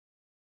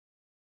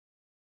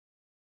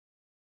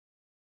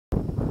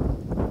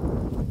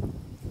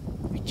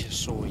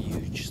just saw a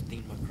huge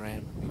steenbok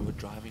ram. We were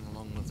driving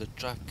along with the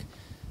truck,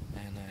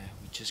 and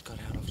we just got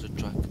out of the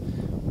truck.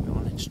 We're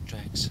on its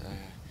tracks.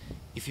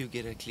 If you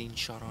get a clean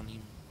shot on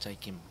him,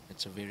 take him.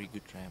 It's a very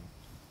good ram.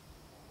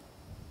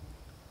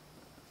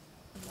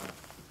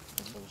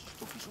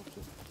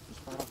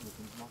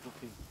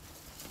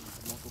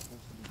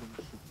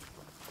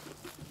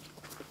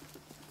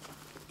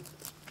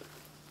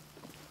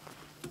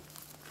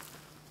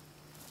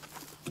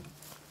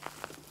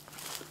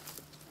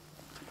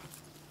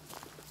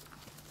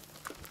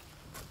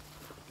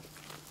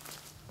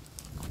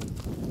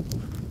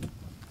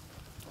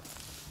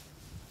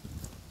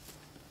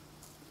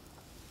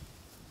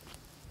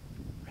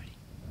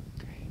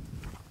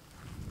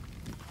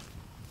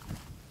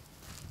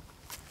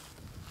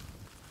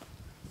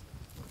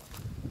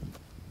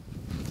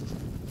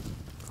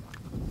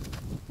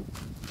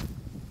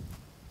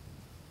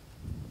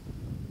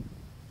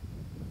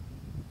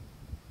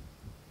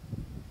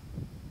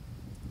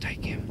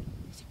 Take him.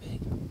 Is he big?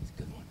 He's a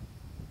good one.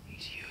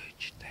 He's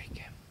huge. Take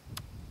him.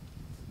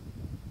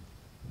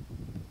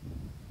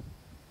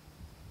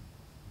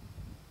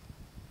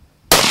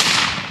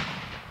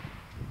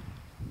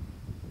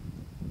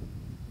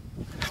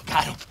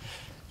 Got him.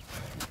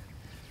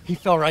 He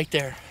fell right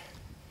there.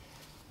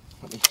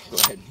 Let me go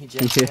ahead and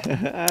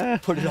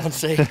eject put it on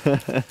safe.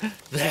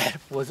 That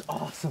was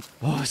awesome.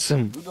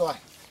 Awesome. Good boy.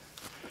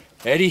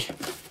 Eddie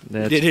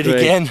That's did it great.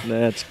 again.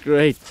 That's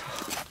great.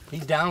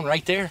 He's down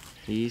right there.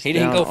 He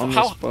didn't go for on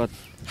the spot.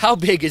 How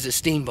big is a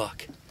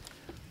steenbok?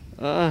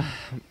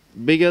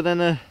 Bigger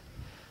than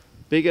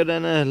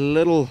a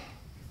little.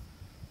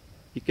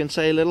 You can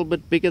say a little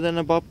bit bigger than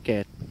a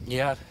bobcat.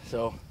 Yeah,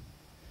 so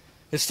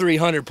this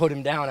 300 put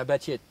him down. I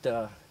bet you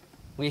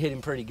we hit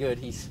him pretty good.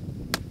 He's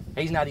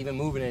not even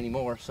moving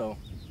anymore, so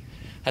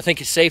I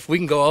think it's safe. We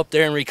can go up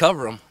there and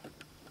recover him.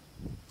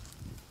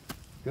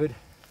 Good.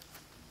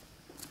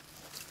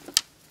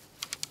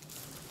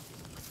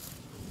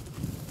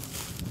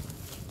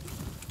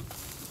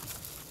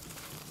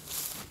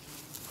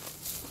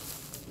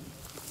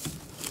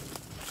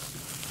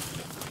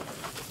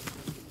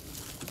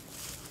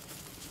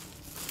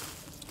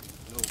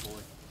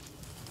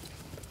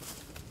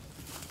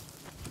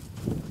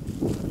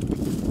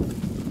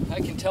 I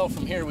can tell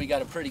from here we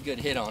got a pretty good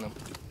hit on him.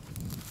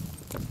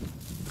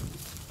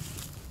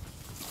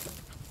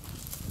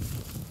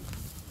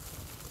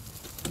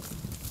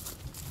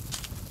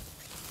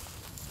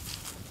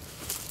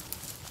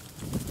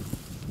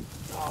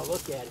 Oh,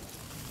 look at it.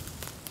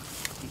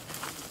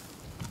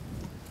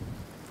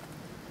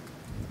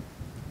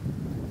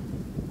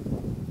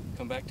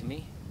 Come back to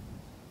me.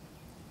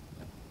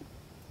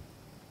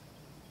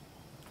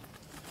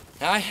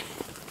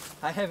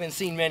 I haven't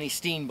seen many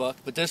steenbok,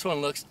 but this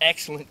one looks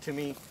excellent to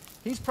me.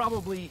 He's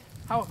probably,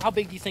 how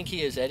big do you think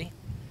he is, Eddie?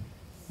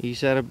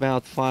 He's at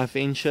about 5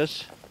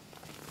 inches.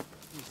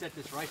 You set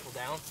this rifle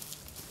down.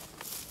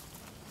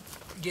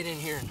 Get in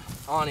here and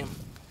on him.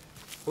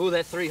 Ooh,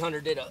 that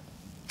 300 did a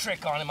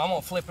trick on him. I'm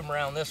gonna flip him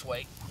around this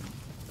way,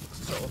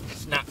 so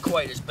it's not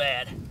quite as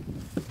bad.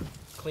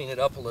 Clean it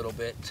up a little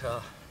bit.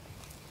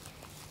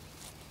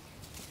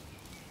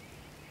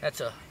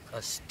 That's a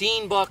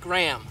steenbok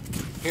ram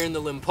here in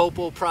the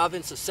Limpopo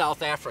province of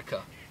South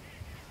Africa.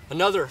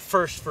 Another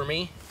first for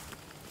me.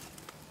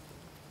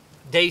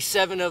 Day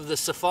 7 of the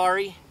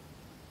safari,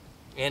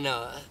 and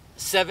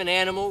 7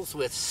 animals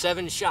with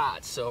 7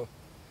 shots, so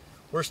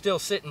we're still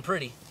sitting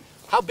pretty.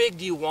 How big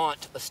do you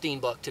want a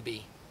steenbok to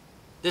be?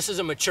 This is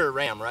a mature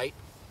ram, right?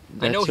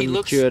 That's I know he a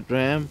looks matured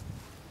ram.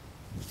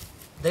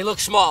 They look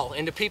small,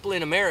 and to people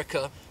in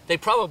America, they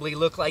probably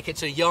look like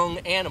it's a young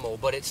animal,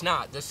 but it's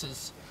not. This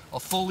is a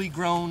fully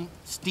grown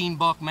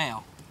steenbok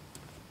male.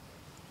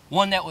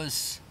 One that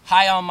was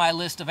high on my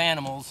list of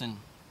animals, and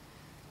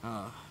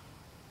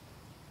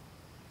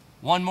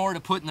one more to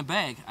put in the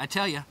bag. I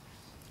tell you,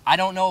 I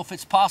don't know if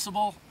it's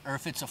possible or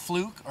if it's a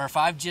fluke or if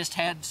I've just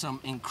had some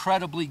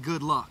incredibly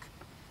good luck.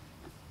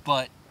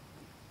 But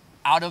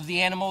out of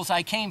the animals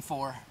I came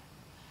for,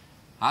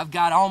 I've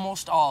got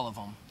almost all of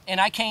them.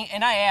 And I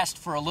asked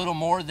for a little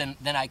more than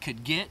I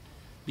could get,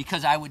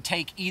 because I would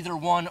take either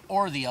one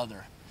or the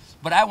other.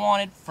 But I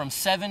wanted from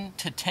 7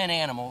 to 10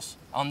 animals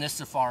on this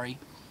safari,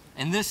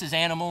 and this is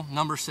animal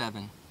number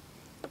 7.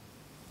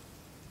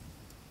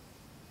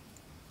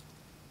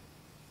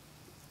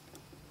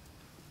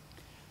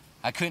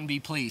 I couldn't be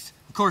pleased.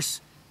 Of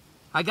course,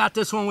 I got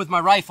this one with my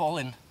rifle,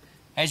 and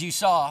as you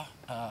saw,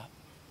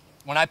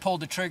 when I pulled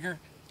the trigger,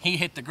 he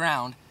hit the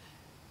ground.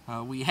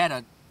 We had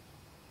a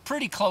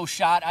pretty close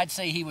shot. I'd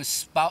say he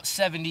was about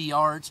 70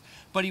 yards,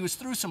 but he was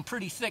through some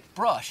pretty thick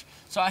brush.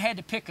 So I had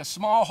to pick a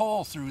small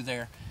hole through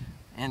there,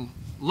 and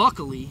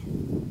luckily,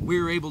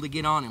 we were able to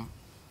get on him.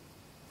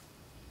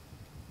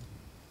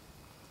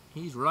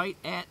 He's right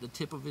at the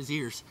tip of his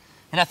ears.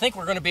 And I think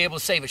we're going to be able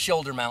to save a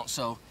shoulder mount,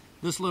 so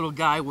this little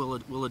guy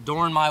will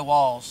adorn my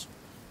walls.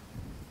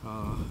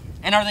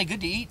 And are they good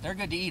to eat? They're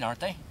good to eat,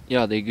 aren't they?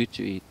 Yeah, they're good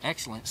to eat.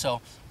 Excellent.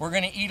 So we're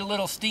going to eat a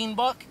little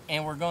steenbok,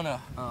 and we're going to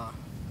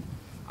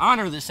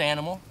honor this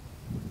animal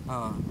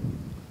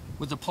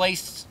with a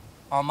place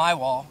on my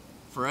wall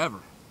forever.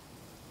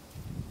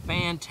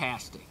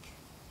 Fantastic.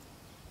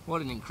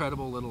 What an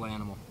incredible little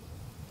animal.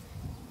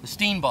 The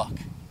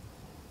steenbok.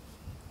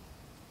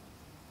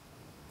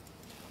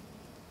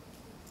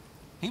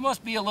 He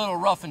must be a little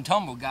rough and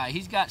tumble guy.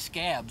 He's got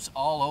scabs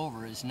all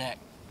over his neck.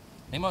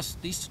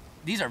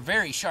 These are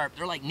very sharp.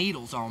 They're like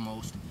needles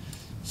almost.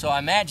 So I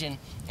imagine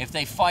if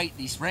they fight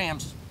these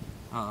rams,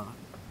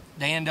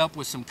 they end up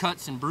with some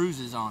cuts and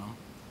bruises on them.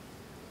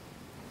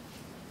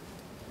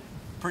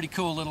 Pretty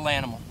cool little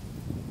animal.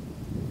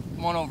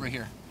 Come on over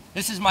here.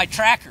 This is my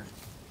tracker.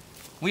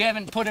 We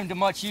haven't put him to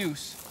much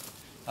use.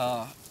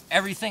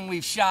 Everything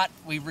we've shot,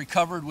 we've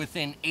recovered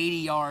within 80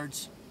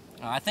 yards.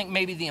 I think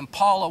maybe the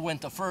Impala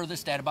went the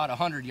furthest at about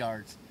 100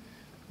 yards.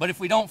 But if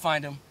we don't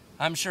find him,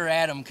 I'm sure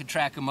Adam could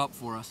track him up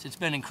for us. It's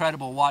been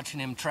incredible watching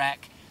him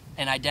track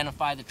and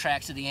identify the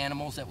tracks of the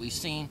animals that we've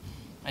seen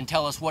and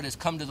tell us what has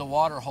come to the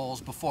water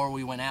holes before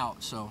we went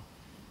out. So,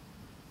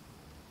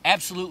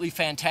 absolutely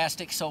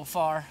fantastic so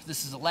far.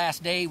 This is the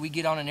last day. We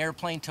get on an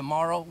airplane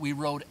tomorrow. We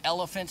rode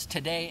elephants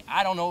today.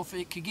 I don't know if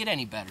it could get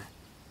any better.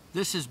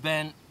 This has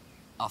been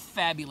a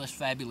fabulous,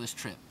 fabulous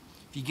trip.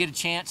 If you get a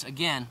chance,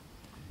 again,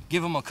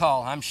 give them a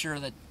call. I'm sure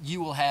that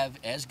you will have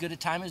as good a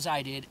time as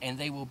I did, and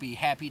they will be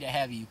happy to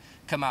have you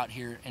come out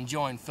here and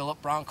join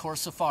Phillip Bronkhorst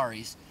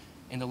Safaris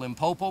in the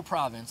Limpopo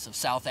province of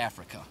South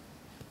Africa.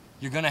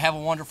 You're going to have a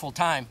wonderful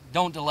time.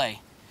 Don't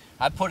delay.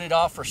 I put it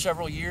off for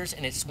several years,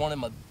 and it's one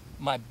of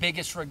my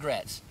biggest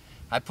regrets.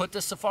 I put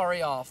the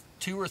safari off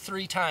 2 or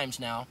 3 times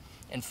now,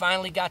 and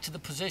finally got to the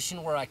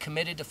position where I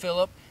committed to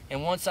Phillip,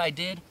 and once I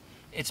did,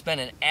 it's been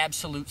an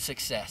absolute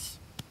success.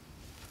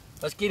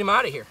 Let's get him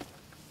out of here.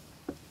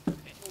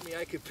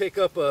 I could pick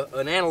up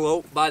an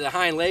antelope by the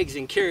hind legs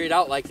and carry it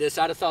out like this.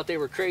 I'd have thought they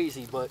were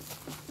crazy, but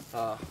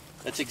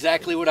that's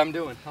exactly what I'm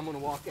doing. I'm going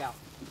to walk out.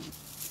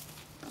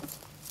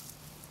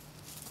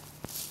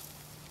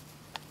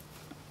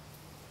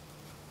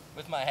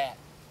 With my hat.